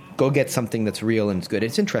 Go get something that's real and it's good.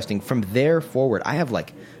 It's interesting. From there forward, I have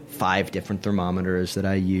like 5 different thermometers that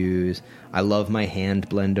I use. I love my hand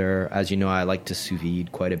blender. As you know, I like to sous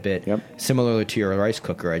vide quite a bit. Yep. Similar to your rice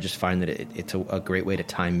cooker, I just find that it's a great way to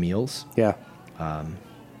time meals. Yeah.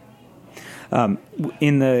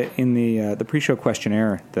 In the pre-show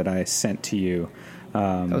questionnaire that I sent to you,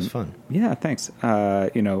 that was fun. Yeah, thanks.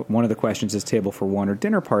 One of the questions is table for one or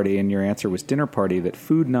dinner party, and your answer was dinner party. That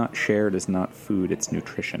food not shared is not food; it's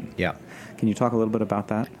nutrition. Yeah. Can you talk a little bit about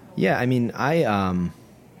that? Yeah, I mean, I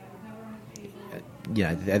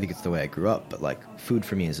think it's the way I grew up. But like, food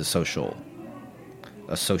for me is it's a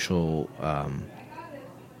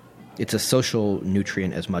social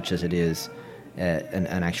nutrient as much as it is an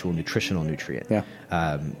actual nutritional nutrient. Yeah.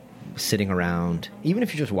 Sitting around, even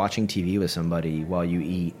if you're just watching TV with somebody while you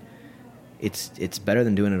eat, it's better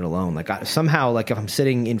than doing it alone. Like somehow, like if I'm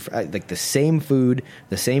sitting in like the same food,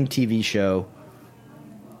 the same TV show,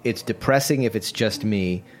 it's depressing if it's just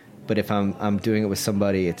me. But if I'm doing it with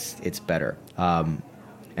somebody, it's better. And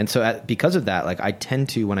so because of that, like I tend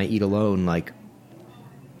to, when I eat alone, like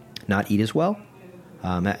not eat as well.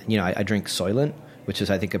 I drink Soylent, which is,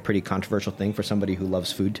 I think, a pretty controversial thing for somebody who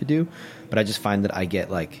loves food to do. But I just find that I get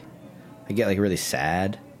really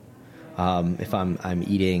sad if I'm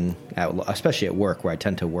eating, especially at work, where I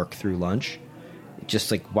tend to work through lunch. Just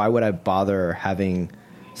like, why would I bother having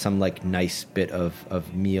some like nice bit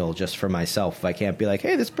of meal just for myself if I can't be like,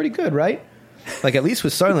 hey, this is pretty good, right? Like, at least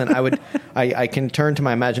with Soylent, I can turn to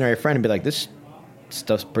my imaginary friend and be like, this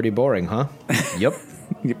stuff's pretty boring, huh? Yep.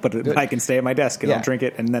 But I can stay at my desk and I'll drink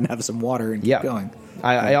it and then have some water and keep going.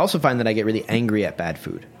 I also find that I get really angry at bad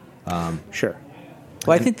food. Sure.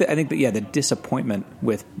 Well, I think that the disappointment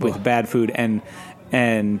with bad food and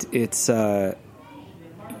it's I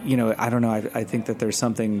don't know. I think that there's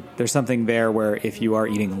something there where if you are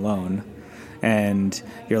eating alone and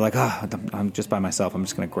you're like, I'm just by myself, I'm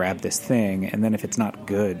just going to grab this thing, and then if it's not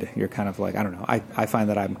good, you're kind of like, I don't know. I find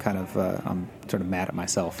that I'm kind of I'm sort of mad at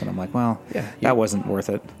myself, and I'm like, well, that wasn't worth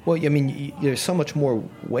it. Well, I mean, there's so much more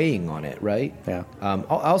weighing on it, right? Yeah.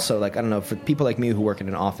 Also, like, I don't know, for people like me who work in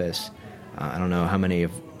an office, I don't know how many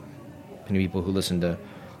people who listen to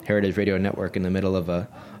Heritage Radio Network in the middle of a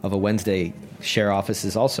Wednesday share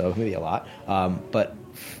offices also, maybe a lot. But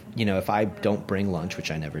if I don't bring lunch,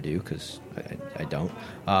 which I never do because I don't,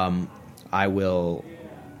 I'll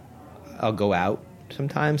go out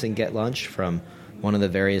sometimes and get lunch from one of the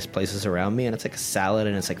various places around me, and it's like a salad,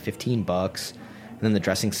 and it's like $15, and then the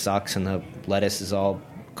dressing sucks, and the lettuce is all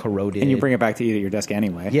corroded. And you bring it back to eat at your desk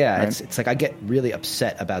anyway. Yeah, right? it's like I get really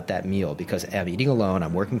upset about that meal because I'm eating alone,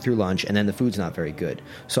 I'm working through lunch, and then the food's not very good.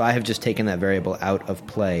 So I have just taken that variable out of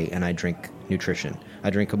play, and I drink nutrition.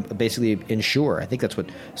 I drink basically Ensure. I think that's what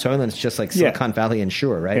Soylent's just like Silicon Valley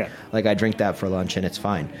Ensure, right? Yeah. Like I drink that for lunch, and it's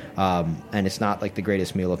fine. And it's not like the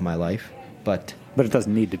greatest meal of my life, but it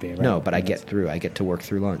doesn't need to be, right? No, but I get to work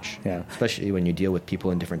through lunch. Yeah. Especially when you deal with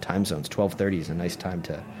people in different time zones. 12:30 is a nice time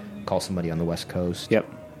to call somebody on the West Coast. Yep.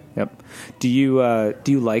 Do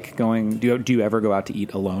you like going? Do you ever go out to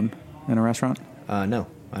eat alone in a restaurant? No,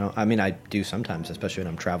 I don't. I mean, I do sometimes, especially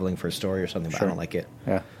when I'm traveling for a story or something. But I don't like it.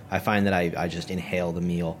 Yeah. I find that I just inhale the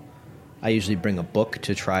meal. I usually bring a book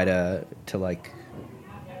to try to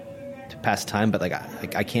pass time, but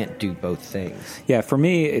I can't do both things. Yeah, for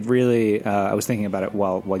me, it really. I was thinking about it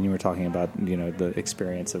while you were talking about the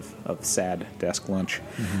experience of sad desk lunch.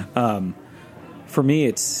 Mm-hmm. For me,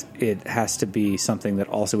 it has to be something that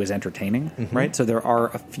also is entertaining, mm-hmm. right? So there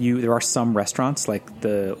are some restaurants like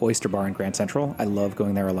the Oyster Bar in Grand Central. I love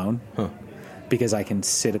going there alone because I can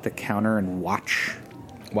sit at the counter and watch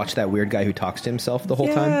that weird guy who talks to himself the whole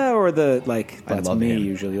time. Yeah, or that's me him.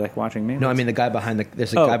 Usually, like watching me. No, I mean the guy behind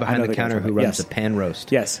there's a guy behind the counter who runs a pan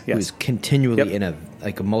roast. Yes. Who's continually in a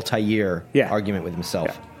multi-year argument with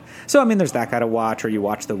himself. So, I mean, there's that kind of watch, or you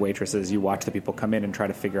watch the waitresses, you watch the people come in and try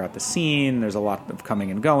to figure out the scene. There's a lot of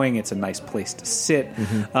coming and going. It's a nice place to sit.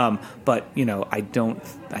 But, you know, I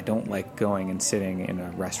don't like going and sitting in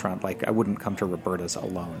a restaurant. Like, I wouldn't come to Roberta's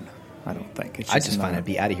alone, I don't think. It's I just not- find I'd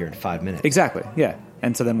be out of here in 5 minutes. Exactly, yeah.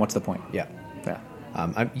 And so then what's the point? Yeah. Yeah.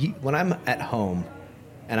 When I'm at home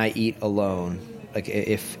and I eat alone, like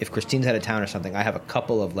if Christine's out of town or something, I have a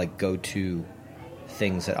couple of like go-to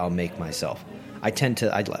things that I'll make myself.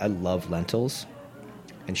 I love lentils,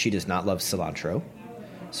 and she does not love cilantro,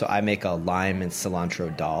 so I make a lime and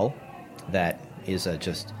cilantro dal. That is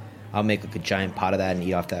I'll make like a giant pot of that and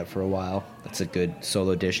eat off that for a while. That's a good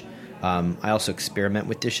solo dish. I also experiment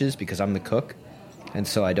with dishes because I'm the cook, and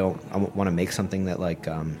so I want to make something that like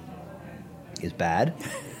is bad,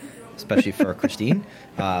 especially for Christine.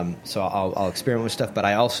 So I'll experiment with stuff, but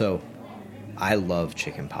I love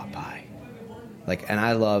chicken pot pie. And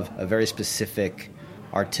I love a very specific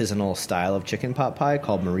artisanal style of chicken pot pie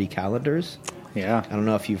called Marie Callender's. Yeah. I don't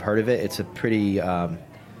know if you've heard of it. It's a pretty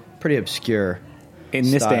obscure In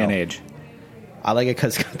this day style. and age. I like it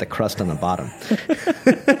because it's got the crust on the bottom.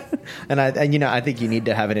 and I think you need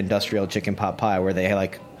to have an industrial chicken pot pie where they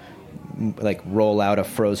like roll out a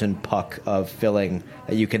frozen puck of filling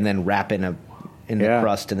that you can then wrap in the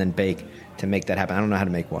crust and then bake to make that happen. I don't know how to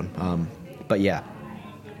make one. But yeah,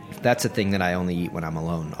 that's a thing that I only eat when I'm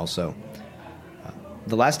alone. Also,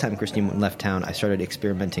 the last time Christine left town, I started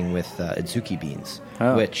experimenting with adzuki beans,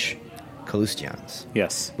 which Kalustians.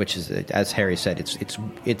 Yes. Which is, as Harry said, it's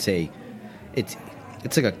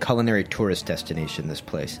like a culinary tourist destination. This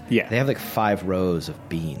place. Yeah. They have like 5 rows of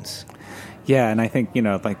beans. Yeah, and I think, you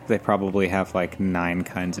know, like they probably have like 9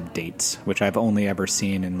 kinds of dates, which I've only ever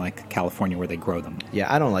seen in like California where they grow them.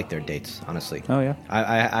 Yeah, I don't like their dates, honestly. Oh yeah,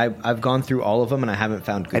 I've gone through all of them and I haven't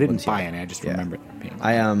found good I didn't ones buy yet. any. I just remember them being.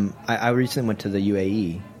 I recently went to the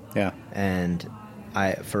UAE. Yeah. And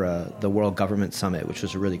for the World Government Summit, which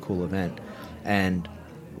was a really cool event, and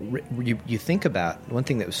you think about one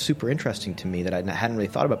thing that was super interesting to me that I hadn't really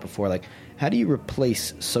thought about before, like how do you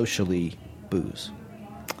replace socially booze?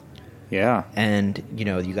 Yeah. And, you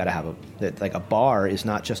know, you got to have a bar is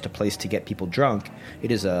not just a place to get people drunk.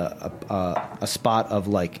 It is a spot of,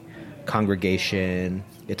 like, congregation.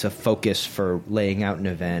 It's a focus for laying out an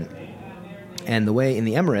event. And the way in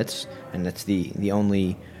the Emirates, and that's the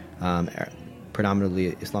only predominantly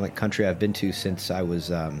Islamic country I've been to since I was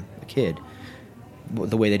a kid,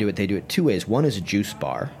 the way they do it 2 ways. One is a juice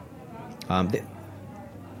bar.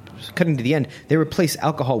 Cutting to the end, they replace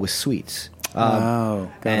alcohol with sweets. Got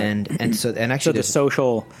it. And so actually So the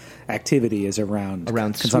social activity is around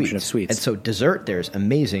consumption of sweets. And so dessert there's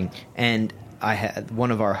amazing. And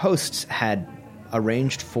one of our hosts had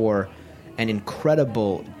arranged for an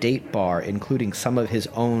incredible date bar, including some of his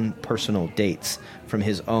own personal dates from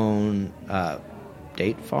his own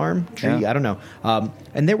date farm tree. Yeah. I don't know.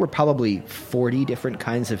 And there were probably 40 different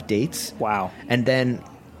kinds of dates. Wow. And then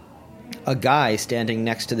a guy standing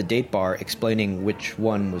next to the date bar explaining which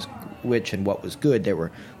one was which and what was good. There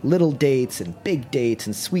were little dates and big dates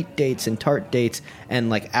and sweet dates and tart dates. And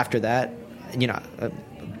like after that, you know,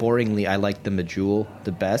 boringly, I liked the Medjool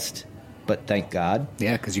the best. But thank God.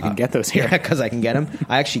 Yeah, because you can get those here. Yeah, because I can get them.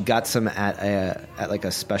 I actually got some at like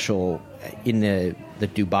a special in the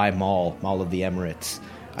Dubai Mall of the Emirates.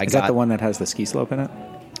 Is that the one that has the ski slope in it?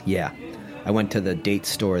 Yeah. I went to the date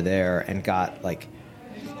store there and got like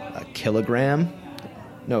 2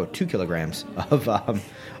 kilograms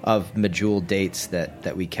of Medjool dates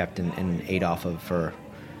that we kept and ate off of for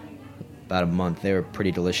about a month. They were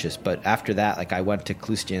pretty delicious. But after that, like I went to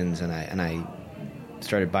Klustian's and I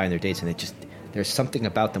started buying their dates, and there's something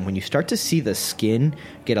about them when you start to see the skin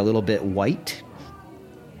get a little bit white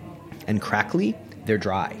and crackly, they're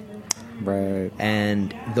dry. Right.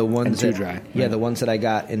 And the ones too dry. Yeah, Right. the ones that I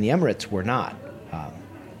got in the Emirates were not.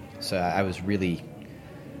 So I was really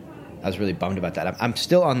bummed about that. I'm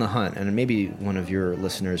still on the hunt, and maybe one of your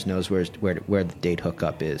listeners knows where the date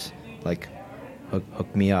hookup is. Like,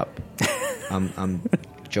 hook me up. I'm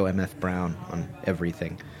Joe M.F. Brown on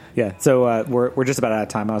everything. Yeah, so we're just about out of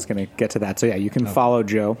time. I was going to get to that. So yeah, you can follow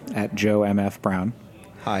Joe at Joe MF Brown.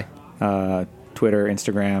 Hi. Twitter,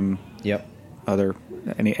 Instagram. Yep. Other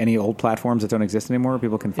any old platforms that don't exist anymore where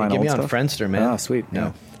people can find Get old me on stuff? Friendster, man. Oh, sweet.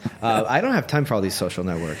 No. I don't have time for all these social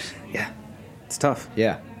networks. Yeah. It's tough.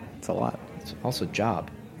 Yeah. It's a lot. It's also a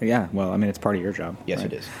job. Yeah, well, I mean, it's part of your job. Yes,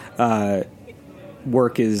 right? it is.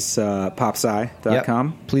 Work is popsci.com.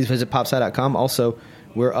 Yep. Please visit popsci.com. Also,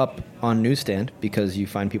 we're up on Newsstand because you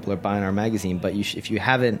find people are buying our magazine. But if you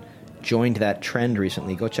haven't joined that trend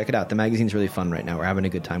recently, go check it out. The magazine's really fun right now. We're having a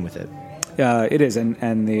good time with it. It is,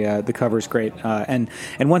 and the cover's great. And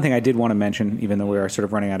one thing I did want to mention, even though we are sort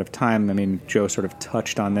of running out of time, I mean, Joe sort of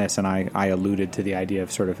touched on this, and I alluded to the idea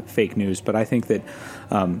of sort of fake news, but I think that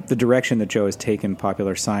the direction that Joe has taken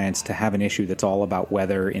popular science to have an issue that's all about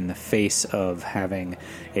weather in the face of having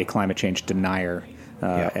a climate change denier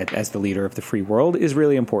as the leader of the free world is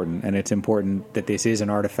really important. And it's important that this is an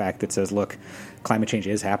artifact that says, look, climate change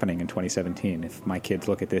is happening in 2017. If my kids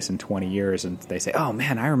look at this in 20 years and they say, oh,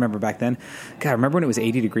 man, I remember back then. God, remember when it was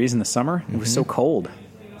 80 degrees in the summer? It was so cold.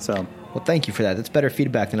 So, well, thank you for that. That's better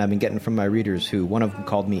feedback than I've been getting from my readers, who one of them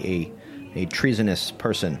called me a treasonous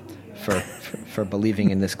person for believing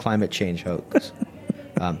in this climate change hoax.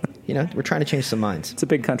 We're trying to change some minds. It's a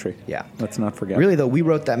big country. Yeah. Let's not forget. Really, though, we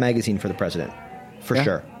wrote that magazine for the president. For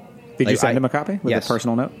sure. Did you send him a copy with a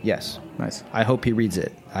personal note? Yes. Nice. I hope he reads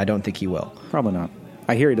it. I don't think he will. Probably not.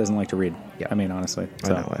 I hear he doesn't like to read. Yeah. I mean, honestly.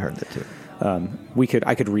 So, I know. I heard that too.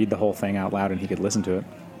 I could read the whole thing out loud and he could listen to it.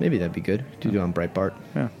 Maybe that'd be good to do on Breitbart.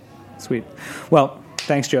 Yeah. Sweet. Well,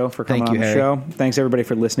 thanks, Joe, for coming on the show. Thanks, everybody,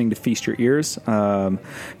 for listening to Feast Your Ears.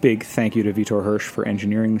 Big thank you to Vitor Hirsch for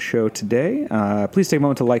engineering the show today. Please take a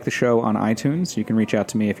moment to like the show on iTunes. You can reach out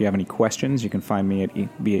to me if you have any questions. You can find me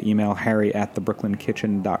via email,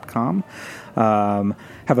 harry@thebrooklynkitchen.com.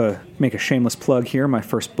 Make a shameless plug here. My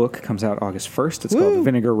first book comes out August 1st. It's called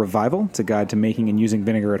Vinegar Revival. It's a guide to making and using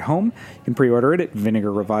vinegar at home. You can pre-order it at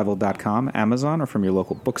vinegarrevival.com, Amazon, or from your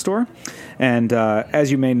local bookstore. And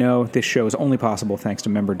as you may know, this show is only possible thanks to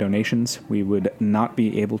member donations. We would not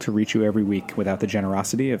be able to reach you every week without the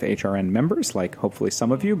generosity of HRN members, like hopefully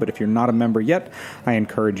some of you. But if you're not a member yet, I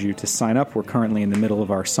encourage you to sign up. We're currently in the middle of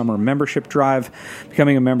our summer membership drive.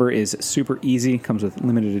 Becoming a member is super easy. Comes with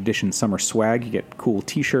limited edition summer swag. You get cool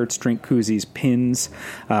t-shirts, drink koozies, pins,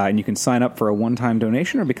 and you can sign up for a one-time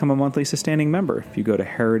donation or become a monthly sustaining member. If you go to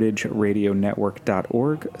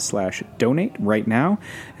heritageradionetwork.org/donate right now,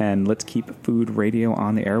 and let's keep food radio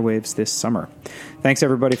on the airwaves this summer. Thanks,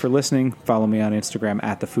 everybody, for listening. Follow me on Instagram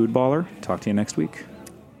 @thefoodballer. Talk to you next week.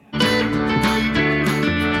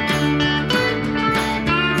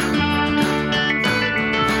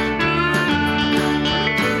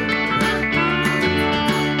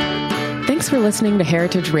 Thanks for listening to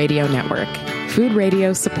Heritage Radio Network, food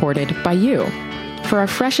radio supported by you. For our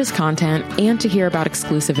freshest content and to hear about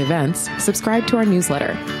exclusive events, subscribe to our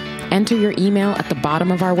newsletter. Enter your email at the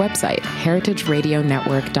bottom of our website,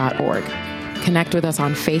 heritageradionetwork.org. Connect with us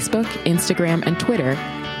on Facebook, Instagram, and Twitter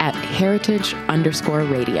at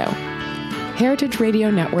heritage_radio. Heritage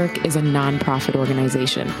Radio Network is a nonprofit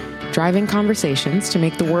organization driving conversations to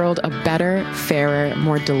make the world a better, fairer,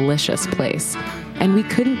 more delicious place. And we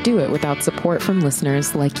couldn't do it without support from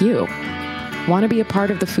listeners like you. Want to be a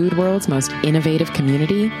part of the food world's most innovative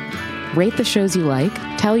community? Rate the shows you like,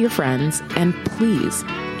 tell your friends, and please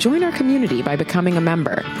join our community by becoming a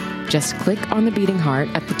member. Just click on the beating heart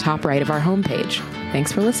at the top right of our homepage.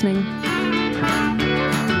 Thanks for listening.